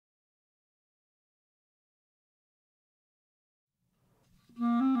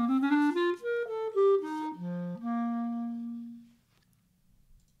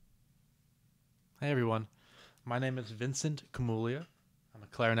Hi everyone, my name is Vincent Camuglia. I'm a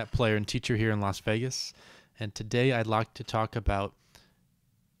clarinet player and teacher here in Las Vegas, and today I'd like to talk about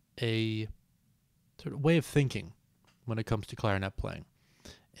a sort of way of thinking when it comes to clarinet playing,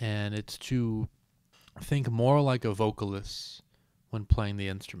 and it's to think more like a vocalist when playing the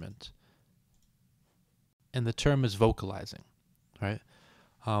instrument. And the term is vocalizing, right?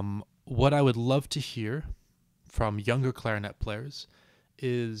 What I would love to hear from younger clarinet players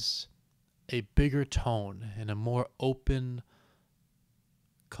is a bigger tone and a more open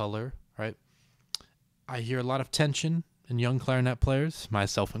color, right? I hear a lot of tension in young clarinet players,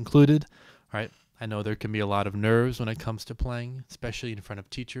 myself included, right? I know there can be a lot of nerves when it comes to playing, especially in front of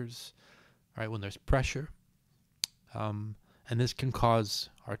teachers, right? When there's pressure. And this can cause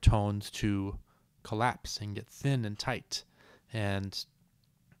our tones to collapse and get thin and tight. And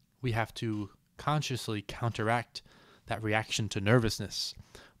we have to consciously counteract that reaction to nervousness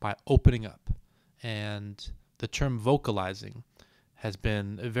by opening up. And the term vocalizing has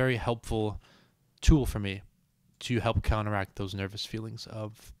been a very helpful tool for me to help counteract those nervous feelings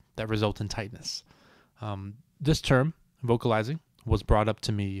that result in tightness. This term, vocalizing, was brought up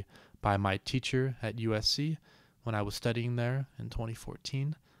to me by my teacher at USC when I was studying there in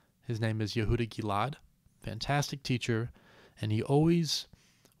 2014. His name is Yehuda Gilad, fantastic teacher, and he always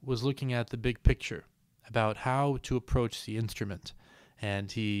was looking at the big picture about how to approach the instrument.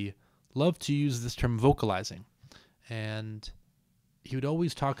 And he loved to use this term vocalizing. And he would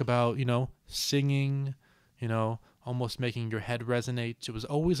always talk about, singing, almost making your head resonate. It was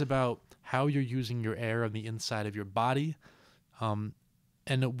always about how you're using your air on the inside of your body. And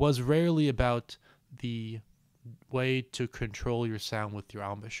it was rarely about the way to control your sound with your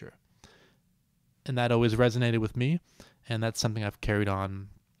embouchure. And that always resonated with me. And that's something I've carried on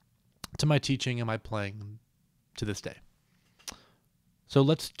to my teaching and my playing to this day. So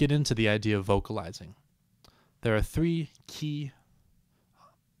let's get into the idea of vocalizing. There are three key,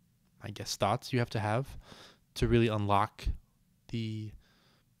 thoughts you have to really unlock the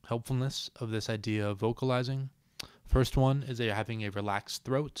helpfulness of this idea of vocalizing. First one is having a relaxed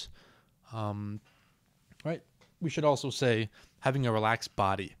throat. Right? We should also say having a relaxed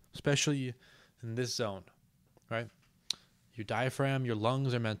body, especially in this zone, right? Your diaphragm, your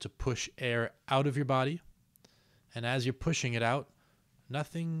lungs are meant to push air out of your body. And as you're pushing it out,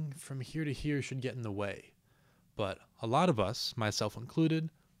 nothing from here to here should get in the way. But a lot of us, myself included,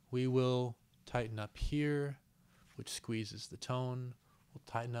 we will tighten up here, which squeezes the tone. We'll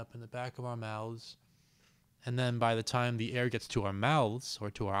tighten up in the back of our mouths. And then by the time the air gets to our mouths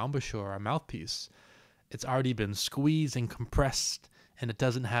or to our embouchure or our mouthpiece, it's already been squeezed and compressed, and it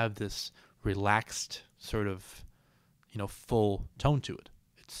doesn't have this relaxed sort of, full tone to it.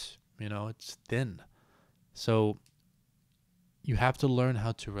 It's thin. So you have to learn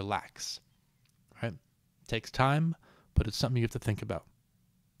how to relax, right? It takes time, but it's something you have to think about.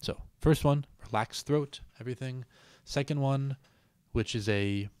 So first one, relaxed throat, everything. Second one, which is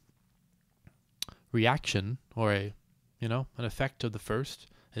a reaction or an effect of the first,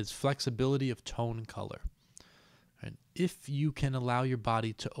 is flexibility of tone and color. Right? If you can allow your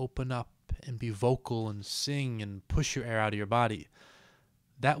body to open up and be vocal and sing and push your air out of your body,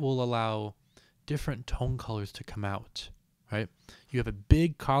 that will allow different tone colors to come out, right? You have a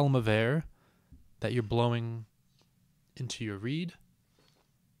big column of air that you're blowing into your reed.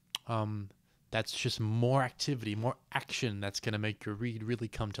 That's just more activity, more action that's going to make your reed really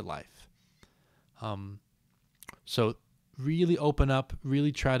come to life. So really open up,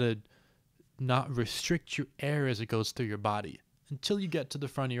 really try to not restrict your air as it goes through your body until you get to the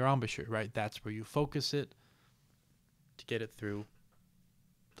front of your embouchure, right? That's where you focus it to get it through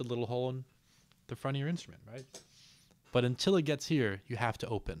the little hole in the front of your instrument, right? But until it gets here, you have to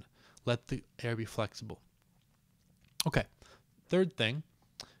open. Let the air be flexible. Okay, third thing,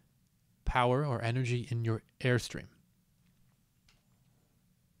 power or energy in your airstream.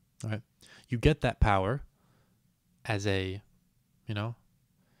 All right, you get that power as it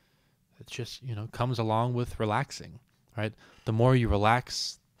just, comes along with relaxing, right? The more you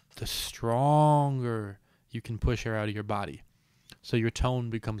relax, the stronger you can push air out of your body. So your tone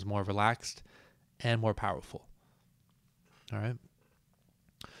becomes more relaxed and more powerful. All right.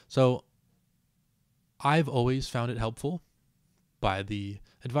 So I've always found it helpful, by the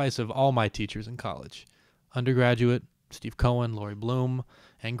advice of all my teachers in college, undergraduate, Steve Cohen, Lori Bloom,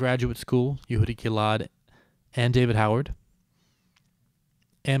 and graduate school, Yehuda Gilad and David Howard,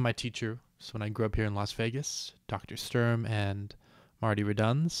 and my teacher, so when I grew up here in Las Vegas, Dr. Sturm and Marty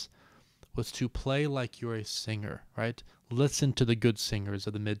Reduns, was to play like you're a singer, right? Listen to the good singers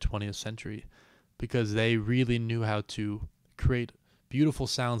of the mid-20th century, because they really knew how to create beautiful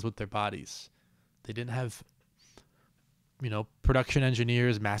sounds with their bodies. They didn't have, production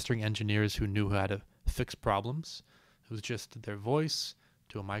engineers, mastering engineers who knew how to fix problems. It was just their voice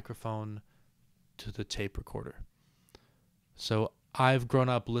to a microphone to the tape recorder. So I've grown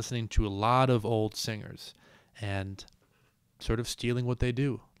up listening to a lot of old singers and sort of stealing what they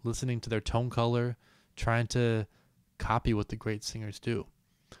do, listening to their tone color, trying to copy what the great singers do.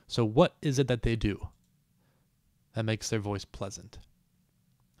 So what is it that they do that makes their voice pleasant?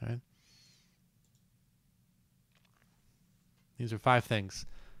 All right. These are 5 things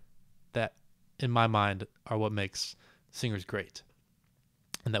that, in my mind, are what makes singers great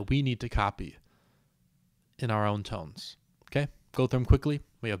and that we need to copy in our own tones. Okay? Go through them quickly.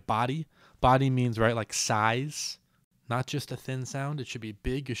 We have body. Body means, right, like size, not just a thin sound. It should be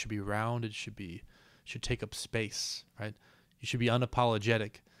big. It should be round. It should take up space, right? You should be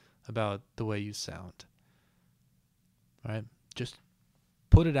unapologetic about the way you sound. All right? Just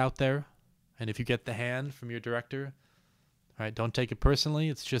put it out there. And if you get the hand from your director, right, don't take it personally.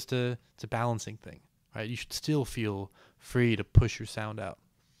 It's just it's a balancing thing, right? You should still feel free to push your sound out.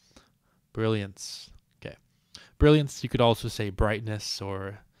 Brilliance. Okay. Brilliance, you could also say brightness,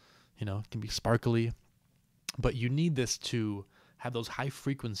 or, it can be sparkly. But you need this to have those high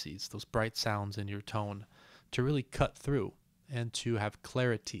frequencies, those bright sounds in your tone to really cut through and to have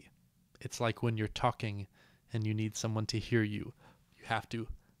clarity. It's like when you're talking and you need someone to hear you. You have to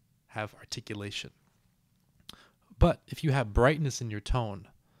have articulation. But if you have brightness in your tone,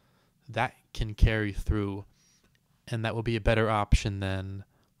 that can carry through, and that will be a better option than,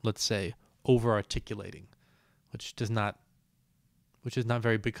 let's say, over-articulating, which is not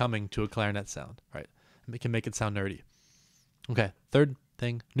very becoming to a clarinet sound, right? It can make it sound nerdy. Okay, third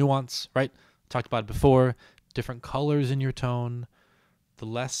thing, nuance, right? Talked about it before. Different colors in your tone. The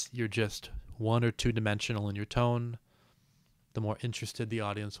less you're just 1 or 2 dimensional in your tone, the more interested the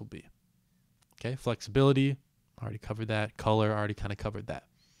audience will be. Okay, flexibility. Already covered that. Color, already kind of covered that.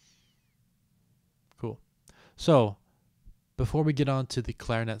 Cool. So, before we get on to the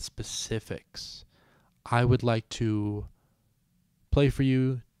clarinet specifics, I would like to play for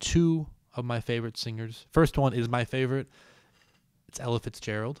you 2 of my favorite singers. First one is my favorite. It's Ella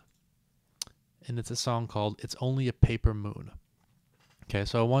Fitzgerald. And it's a song called It's Only a Paper Moon. Okay,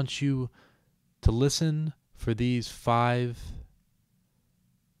 so I want you to listen for these 5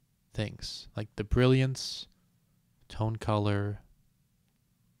 things, like the brilliance, tone color,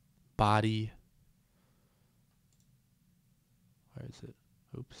 body. Where is it?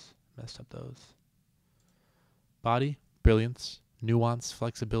 Oops, messed up those. Body, brilliance, nuance,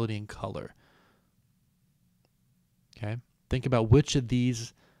 flexibility, and color. Okay? Think about which of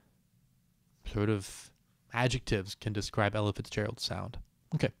these sort of adjectives can describe Ella Fitzgerald's sound.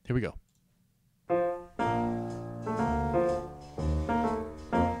 Okay, here we go.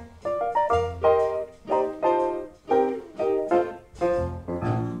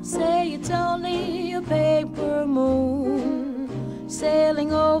 Say it's only a paper moon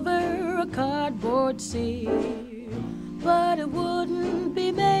sailing over a cardboard sea, but it wouldn't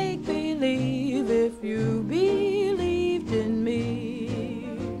be make-believe if you believed in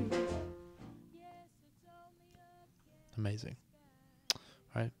me. Amazing.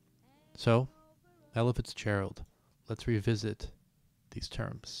 All right. So, Ella Fitzgerald. Let's revisit these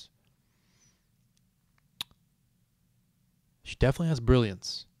terms. She definitely has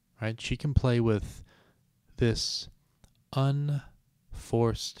brilliance, right? She can play with this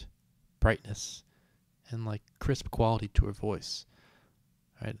unforced brightness and like crisp quality to her voice,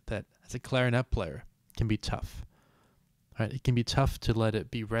 right? That as a clarinet player can be tough, right? It can be tough to let it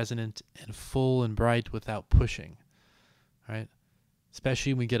be resonant and full and bright without pushing, right?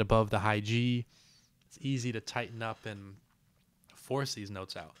 Especially when we get above the high G, it's easy to tighten up and force these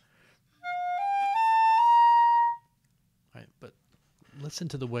notes out. Right, but listen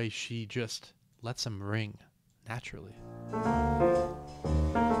to the way she just lets them ring naturally.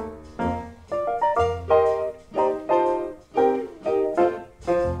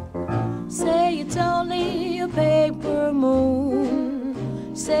 Say it's only a paper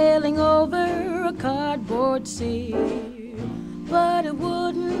moon sailing over a cardboard sea, but it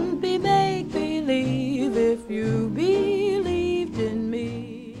wouldn't be make-believe if you believed in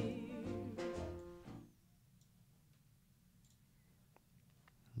me.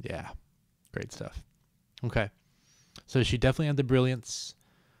 Yeah, great stuff. Okay, so she definitely had the brilliance.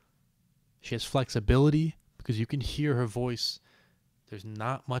 She has flexibility because you can hear her voice. There's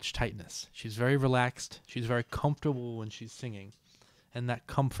not much tightness. She's very relaxed. She's very comfortable when she's singing. And that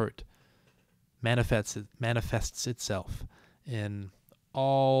comfort manifests itself in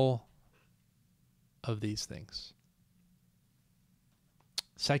all of these things.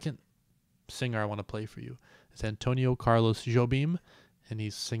 Second singer I want to play for you is Antonio Carlos Jobim, and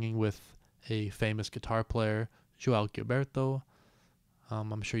he's singing with a famous guitar player, Joao Gilberto.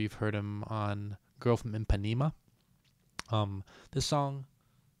 I'm sure you've heard him on Girl from Ipanema. This song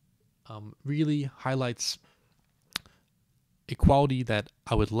really highlights a quality that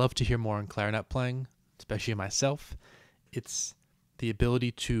I would love to hear more in clarinet playing, especially myself. It's the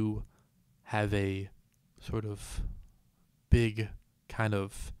ability to have a sort of big, kind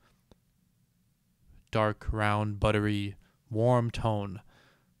of dark, round, buttery, warm tone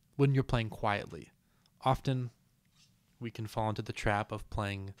when you're playing quietly. Often we can fall into the trap of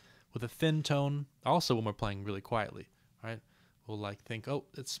playing with a thin tone, also when we're playing really quietly, right? We'll like think, oh,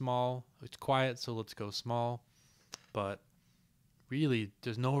 it's small, it's quiet, so let's go small. But really,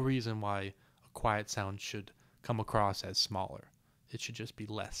 there's no reason why a quiet sound should come across as smaller. It should just be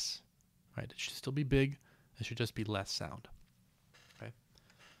less, right? It should still be big, it should just be less sound, okay?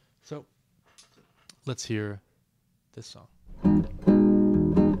 So let's hear this song.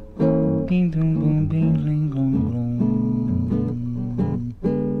 Ding dong boom ding ling long long.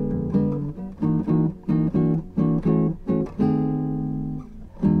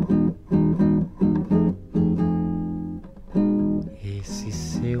 Esse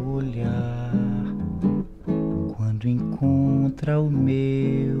seu olhar, quando encontra o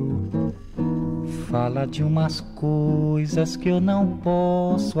meu, fala de umas coisas que eu não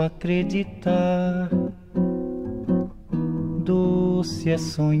posso acreditar. Doce é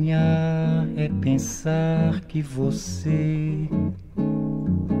sonhar, é pensar que você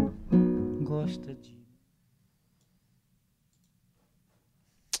gosta de...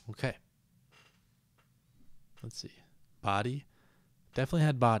 Okay. Let's see. Body. Definitely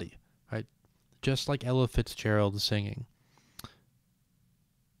had body, right? Just like Ella Fitzgerald singing.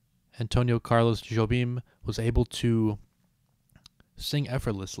 Antonio Carlos Jobim was able to sing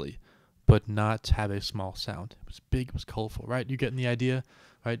effortlessly, but not have a small sound. It was big, it was colorful, right? You're getting the idea,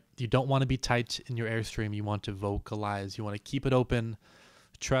 right? You don't want to be tight in your airstream. You want to vocalize. You want to keep it open.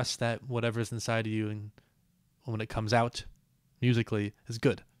 Trust that whatever's inside of you, and when it comes out musically, is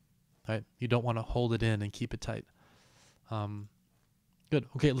good, right? You don't want to hold it in and keep it tight. Good.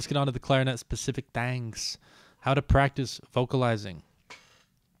 Okay, let's get on to the clarinet specific things. How to practice vocalizing.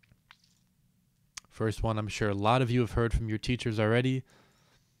 First one, I'm sure a lot of you have heard from your teachers already.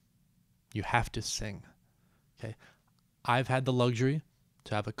 You have to sing. Okay. I've had the luxury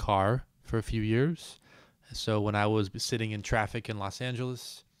to have a car for a few years. So when I was sitting in traffic in Los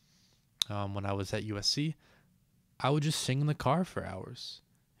Angeles, when I was at USC, I would just sing in the car for hours.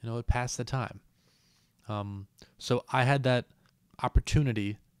 You know, it passed the time. So I had that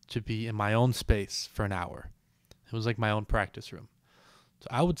opportunity to be in my own space for an hour. It was like my own practice room. So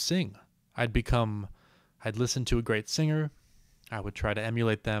I would sing. I'd listen to a great singer. I would try to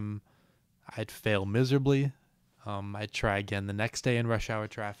emulate them. I'd fail miserably. I'd try again the next day in rush hour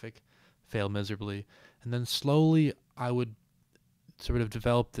traffic, fail miserably. And then slowly I would sort of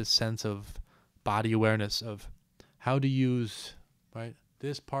develop this sense of body awareness of how to use, right,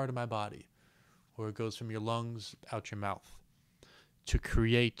 this part of my body, where it goes from your lungs out your mouth, to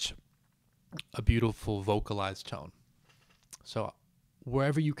create a beautiful vocalized tone. So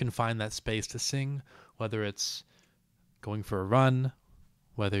wherever you can find that space to sing, whether it's going for a run,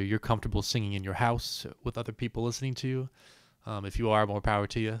 whether you're comfortable singing in your house with other people listening to you, if you are, more power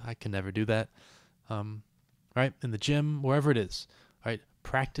to you. I can never do that. Right? In the gym, wherever it is, right?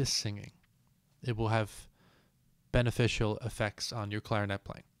 Practice singing. It will have beneficial effects on your clarinet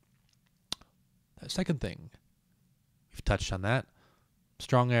playing. The second thing, we've touched on that.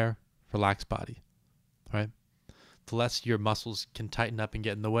 Strong air, relaxed body, right? The less your muscles can tighten up and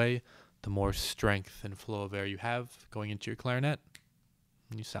get in the way, the more strength and flow of air you have going into your clarinet,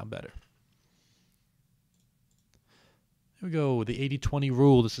 and you sound better. Here we go, the 80-20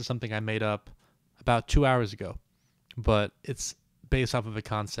 rule. This is something I made up about 2 hours ago, but it's based off of a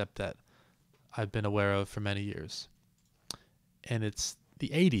concept that I've been aware of for many years. And it's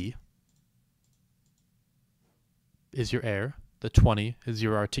the 80 is your air, the 20 is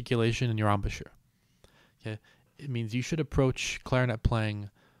your articulation and your embouchure. Okay? It means you should approach clarinet playing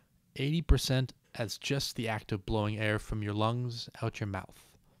 80% as just the act of blowing air from your lungs out your mouth.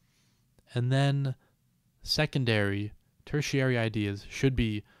 And then secondary, tertiary ideas should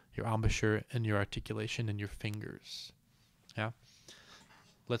be your embouchure and your articulation and your fingers. Yeah.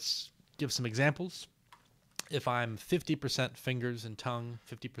 Let's give some examples. If I'm 50% fingers and tongue,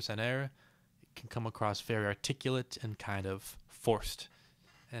 50% air, it can come across very articulate and kind of forced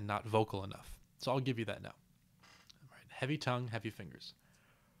and not vocal enough. So I'll give you that now. All right. Heavy tongue, heavy fingers.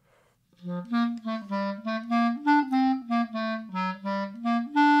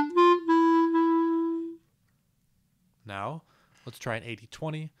 Now, let's try an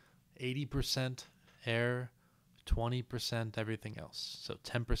 80-20. 80% air, 20% everything else. So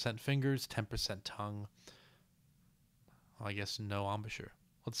 10% fingers, 10% tongue. Well, I guess no embouchure.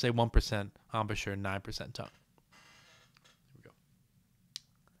 Let's say 1% embouchure, 9% tongue. Here we go.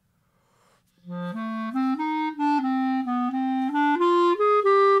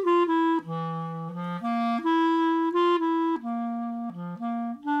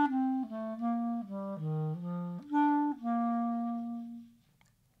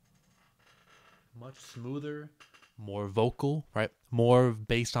 Much smoother, more vocal, right? More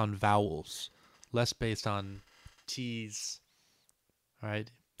based on vowels, less based on T's, right?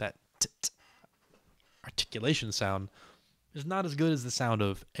 That articulation sound is not as good as the sound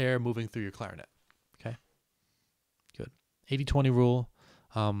of air moving through your clarinet. Okay, good. 80-20 rule.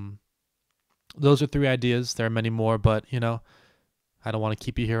 Those are 3 ideas. There are many more, but I don't want to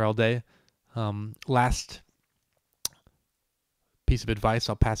keep you here all day. Last piece of advice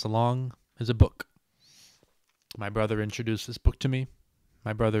I'll pass along is a book. My brother introduced this book to me.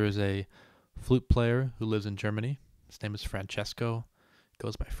 My brother is a flute player who lives in Germany. His name is Francesco.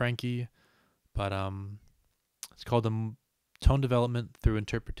 Goes by Frankie. But it's called The Tone Development Through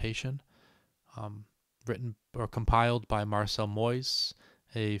Interpretation. Written or compiled by Marcel Moyse,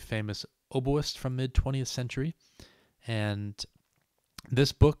 a famous oboist from mid-20th century. And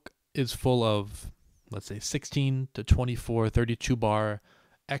this book is full of, let's say, 16 to 24, 32-bar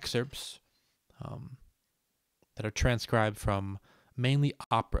excerpts that are transcribed from mainly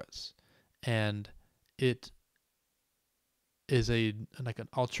operas, and it is like an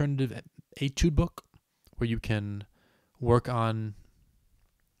alternative etude book where you can work on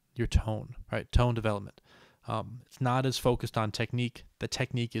your tone, right? Tone development. It's not as focused on technique. The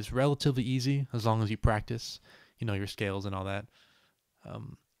technique is relatively easy as long as you practice, your scales and all that.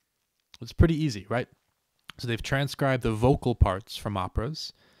 It's pretty easy, right? So they've transcribed the vocal parts from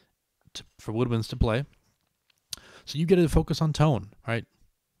operas for woodwinds to play. So you get to focus on tone, right?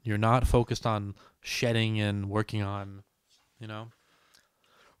 You're not focused on shedding and working on,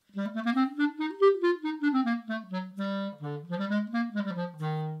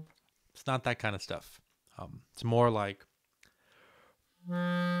 It's not that kind of stuff. It's more like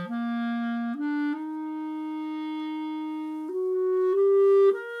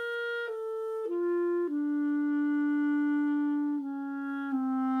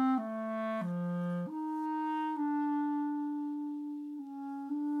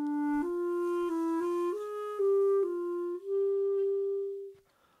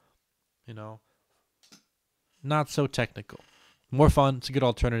not so technical. More fun. It's a good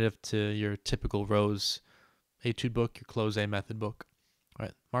alternative to your typical Rose etude book, your Close method book. All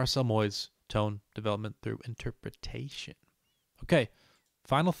right, Marcel Moyse, Tone Development Through Interpretation. Okay,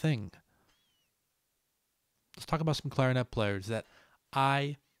 final thing. Let's talk about some clarinet players that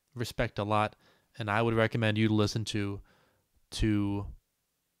I respect a lot, and I would recommend you to listen to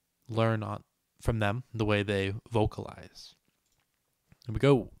learn from them the way they vocalize. Here we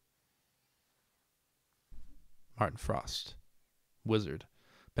go. Martin Frost, wizard.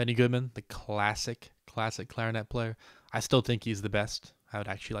 Benny Goodman, the classic clarinet player. I still think he's the best. I would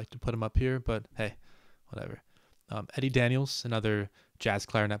actually like to put him up here, but hey, whatever. Eddie Daniels, another jazz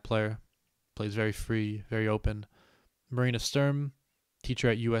clarinet player, plays very free, very open. Marina Sturm, teacher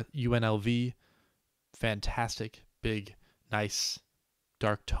at UNLV, fantastic, big, nice,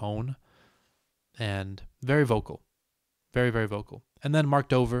 dark tone, and very vocal, very, very vocal. And then Mark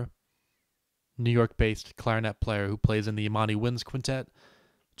Dover, New York-based clarinet player who plays in the Imani Winds Quintet.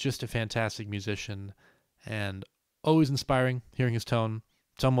 Just a fantastic musician and always inspiring hearing his tone.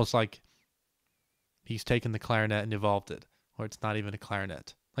 It's almost like he's taken the clarinet and evolved it, or it's not even a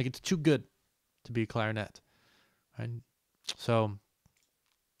clarinet. Like, it's too good to be a clarinet. Right? So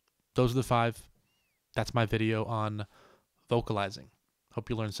those are the 5. That's my video on vocalizing.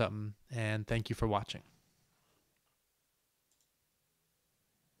 Hope you learned something, and thank you for watching.